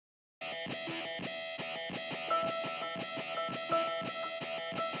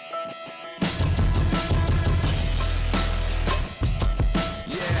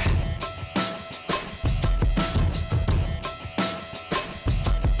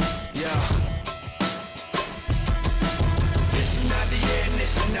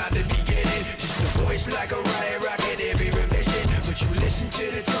Like a riot rocket every revision, but you listen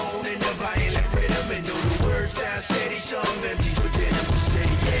to the tone and the violent rhythm, and though the words sound steady, some empties within them. We say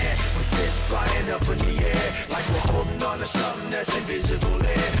yeah, with fists flying up in the air, like we're holding on to something that's invisible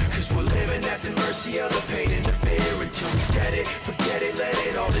there. Cause we're living at the mercy of the pain and the fear, until we get it, forget it, let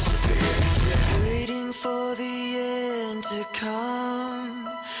it all disappear. Yeah. Waiting for the end to come,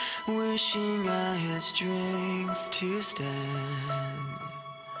 wishing I had strength to stand.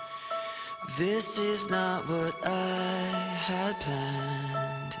 This is not what I had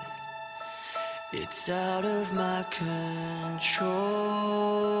planned. It's out of my control.